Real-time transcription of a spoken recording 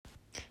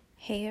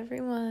Hey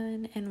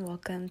everyone, and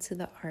welcome to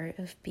the Art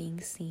of Being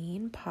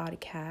Seen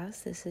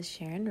podcast. This is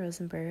Sharon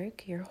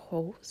Rosenberg, your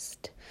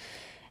host,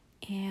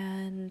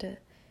 and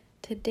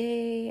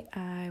today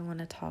I want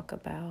to talk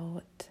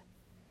about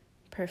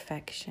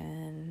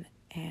perfection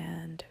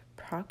and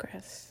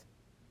progress.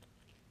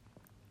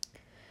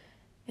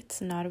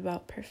 It's not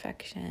about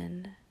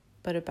perfection,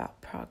 but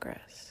about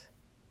progress.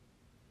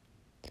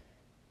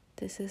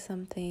 This is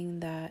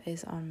something that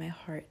is on my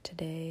heart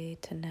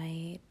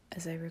tonight,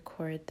 as I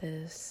record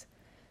this.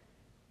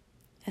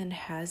 And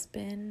has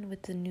been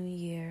with the new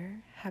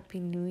year. Happy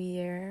New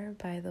Year,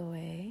 by the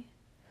way.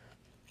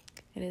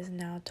 It is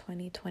now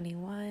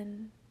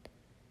 2021.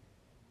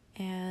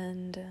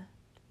 And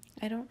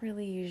I don't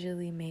really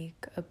usually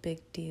make a big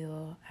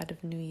deal out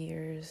of New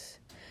Year's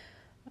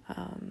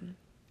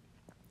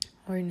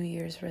or New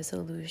Year's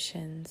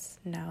resolutions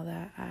now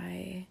that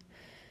I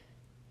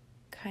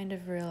kind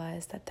of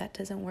realized that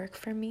doesn't work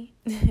for me.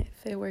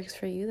 If it works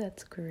for you,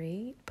 that's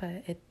great,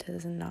 but it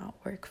does not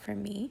work for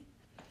me.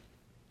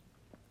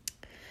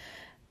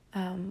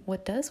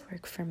 What does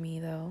work for me,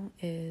 though,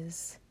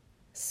 is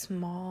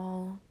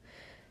small,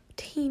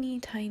 teeny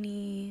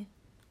tiny,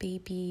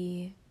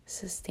 baby,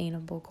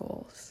 sustainable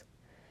goals.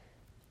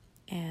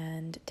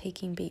 And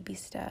taking baby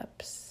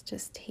steps,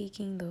 just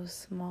taking those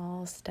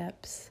small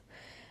steps,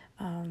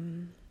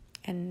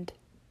 and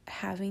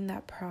having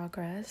that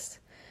progress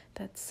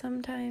that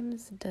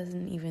sometimes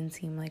doesn't even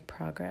seem like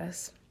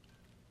progress.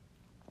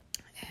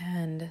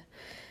 And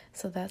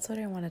so that's what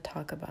I want to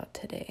talk about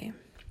today.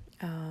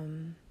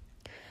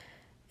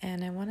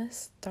 And I want to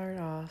start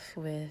off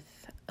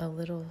with a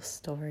little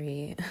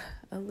story,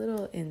 a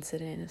little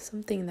incident of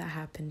something that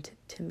happened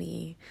to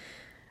me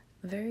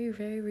very,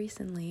 very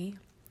recently.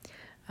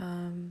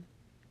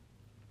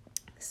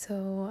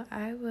 So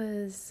I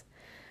was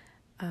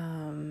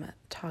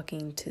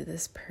talking to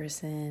this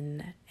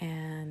person,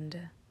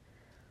 and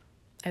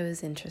I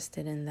was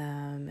interested in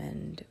them,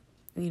 and,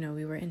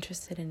 we were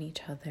interested in each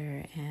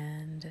other,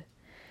 and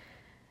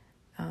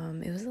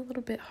it was a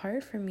little bit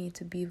hard for me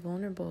to be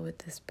vulnerable with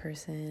this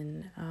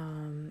person.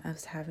 I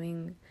was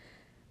having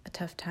a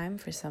tough time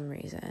for some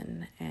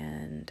reason,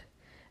 and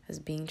I was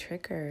being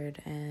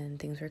triggered, and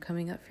things were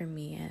coming up for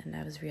me, and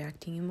I was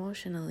reacting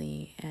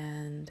emotionally,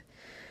 and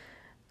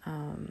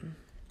I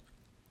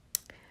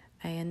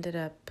ended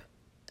up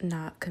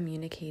not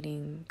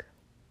communicating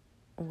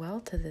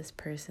well to this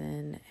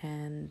person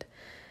and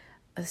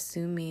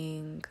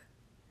assuming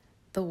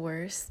the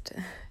worst.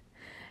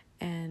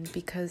 And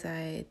because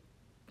I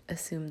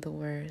assumed the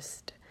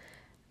worst,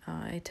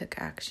 I took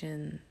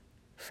action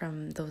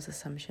from those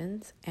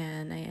assumptions,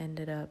 and I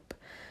ended up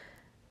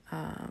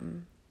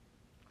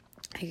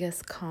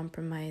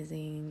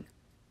compromising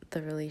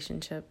the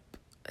relationship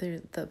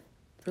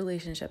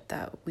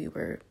that we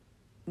were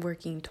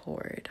working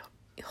toward,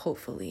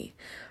 hopefully,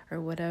 or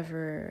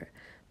whatever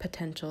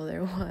potential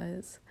there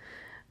was.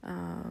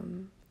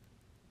 And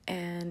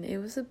it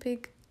was a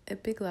big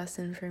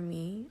lesson for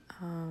me,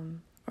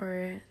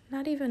 or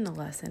not even a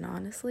lesson,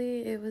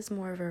 honestly. It was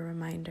more of a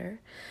reminder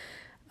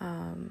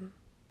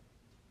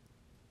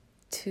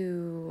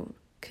to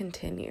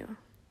continue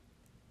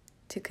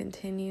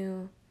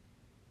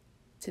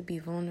to be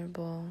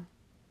vulnerable,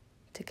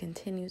 to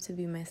continue to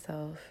be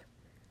myself,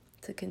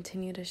 to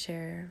continue to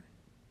share,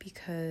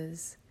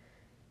 because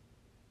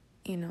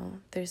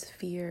there's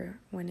fear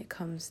when it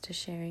comes to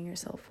sharing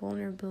yourself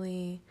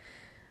vulnerably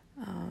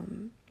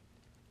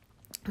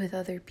with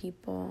other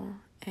people.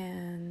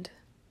 And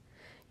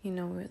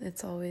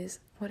it's always,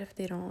 what if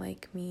they don't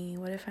like me?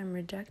 What if I'm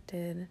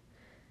rejected?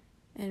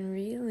 And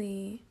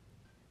really,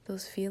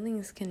 those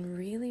feelings can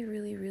really,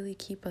 really, really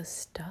keep us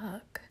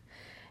stuck.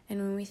 And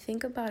when we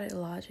think about it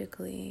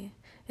logically,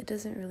 it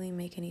doesn't really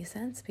make any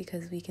sense,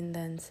 because we can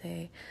then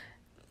say,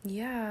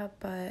 yeah,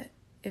 but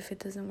if it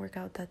doesn't work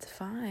out, that's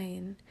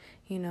fine.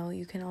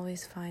 You can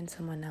always find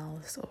someone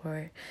else,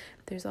 or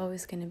there's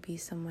always going to be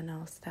someone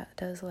else that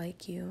does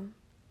like you.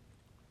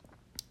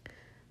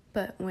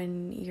 But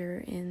when you're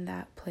in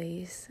that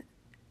place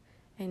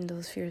and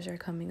those fears are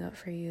coming up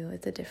for you,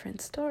 it's a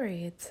different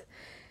story.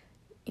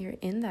 You're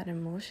in that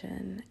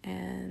emotion,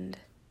 and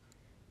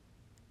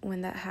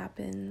when that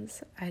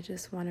happens, I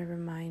just want to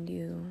remind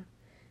you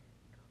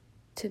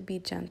to be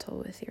gentle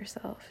with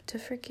yourself, to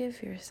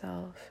forgive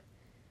yourself,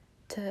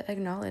 to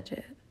acknowledge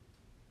it.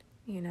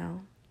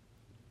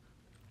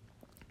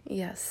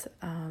 Yes,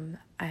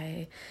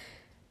 I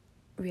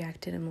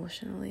reacted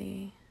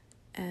emotionally,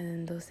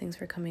 and those things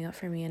were coming up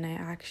for me, and I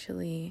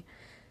actually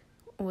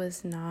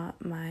was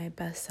not my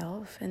best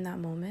self in that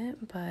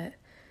moment, but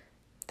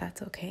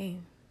that's okay.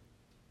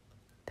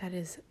 That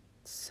is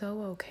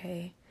so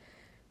okay,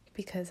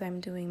 because I'm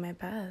doing my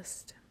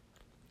best,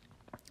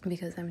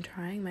 because I'm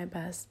trying my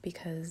best,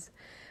 because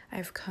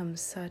I've come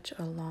such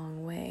a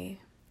long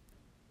way.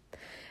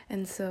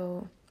 And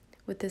so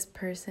with this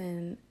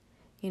person,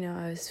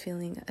 I was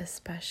feeling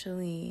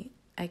especially,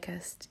 I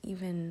guess,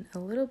 even a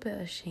little bit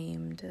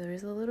ashamed. There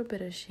was a little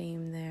bit of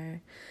shame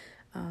there.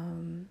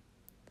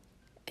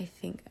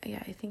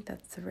 I think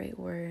that's the right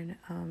word.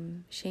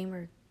 Shame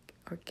or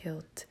or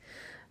guilt.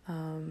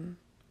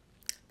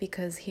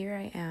 Because here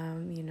I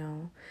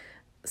am,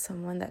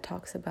 someone that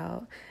talks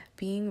about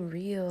being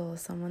real,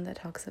 someone that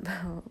talks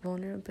about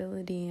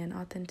vulnerability and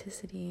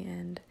authenticity,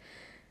 and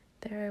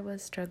there I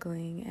was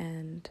struggling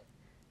and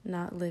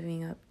not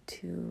living up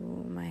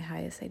to my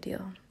highest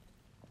ideal.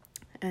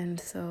 And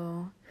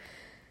so,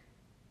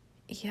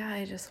 yeah,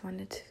 I just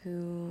wanted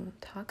to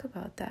talk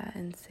about that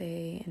and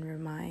say and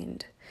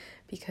remind,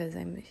 because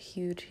I'm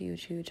huge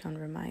on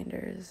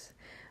reminders.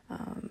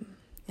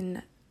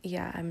 And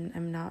yeah,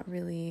 I'm not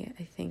really,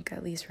 I think,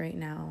 at least right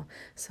now,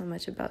 so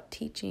much about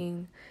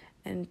teaching,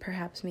 and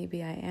perhaps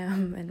maybe I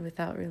am, and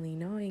without really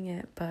knowing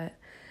it, but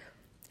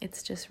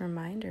it's just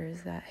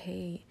reminders that,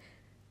 hey,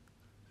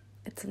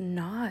 it's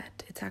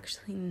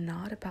actually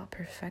not about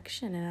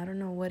perfection. And I don't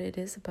know what it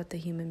is about the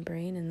human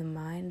brain and the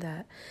mind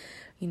that,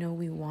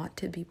 we want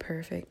to be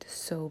perfect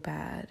so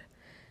bad.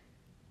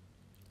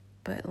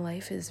 But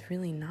life is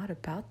really not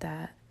about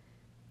that.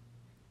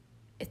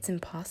 It's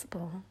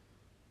impossible.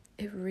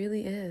 It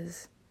really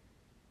is.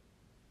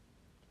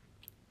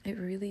 It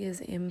really is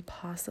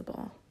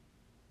impossible.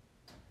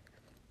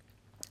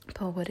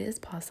 But what is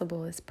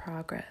possible is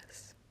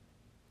progress.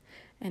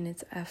 And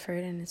it's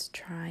effort, and it's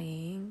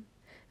trying,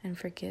 and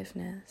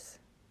forgiveness.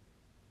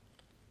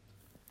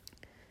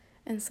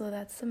 And so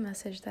that's the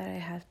message that I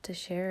have to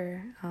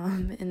share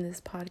in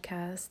this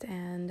podcast.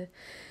 And,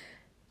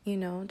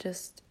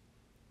 just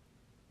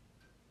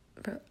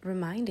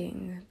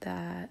reminding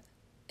that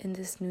in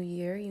this new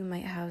year, you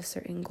might have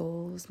certain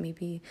goals,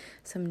 maybe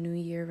some New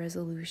Year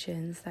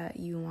resolutions that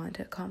you want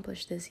to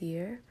accomplish this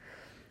year.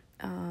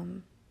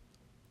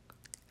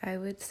 I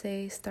would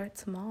say start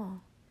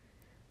small.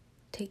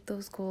 Take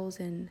those goals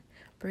and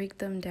break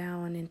them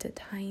down into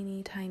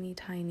tiny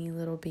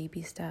little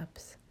baby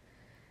steps.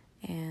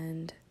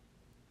 And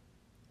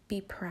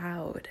be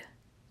proud.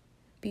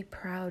 Be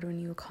proud when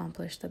you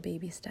accomplish the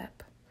baby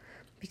step,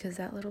 because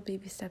that little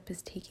baby step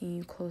is taking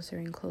you closer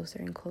and closer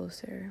and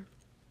closer.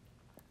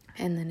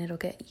 And then it'll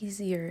get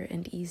easier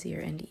and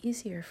easier and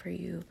easier for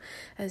you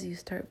as you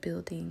start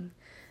building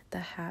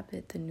the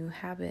new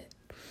habit.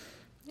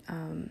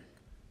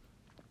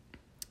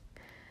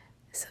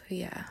 So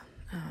yeah,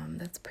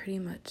 that's pretty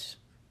much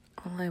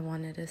all I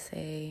wanted to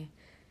say.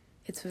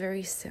 It's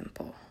very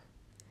simple,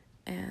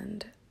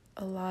 and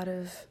a lot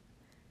of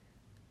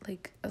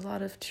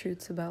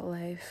truths about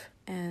life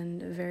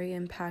and very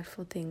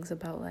impactful things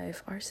about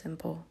life are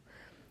simple.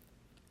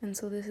 And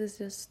so this is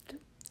just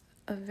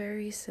a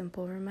very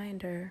simple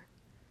reminder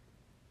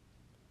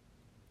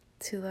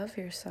to love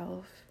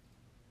yourself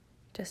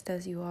just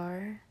as you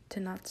are, to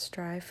not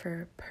strive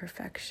for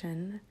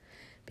perfection,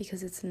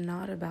 because it's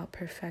not about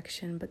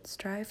perfection, but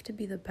strive to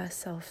be the best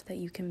self that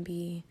you can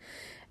be.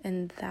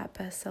 And that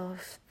best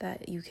self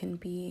that you can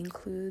be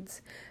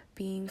includes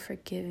being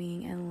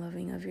forgiving and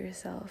loving of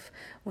yourself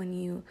when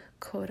you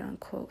quote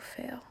unquote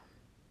fail.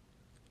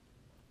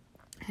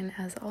 And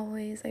as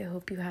always, I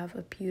hope you have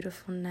a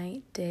beautiful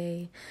night,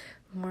 day,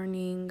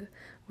 morning,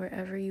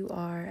 wherever you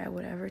are, at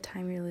whatever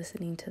time you're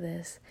listening to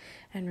this.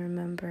 And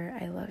remember,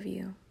 I love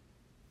you.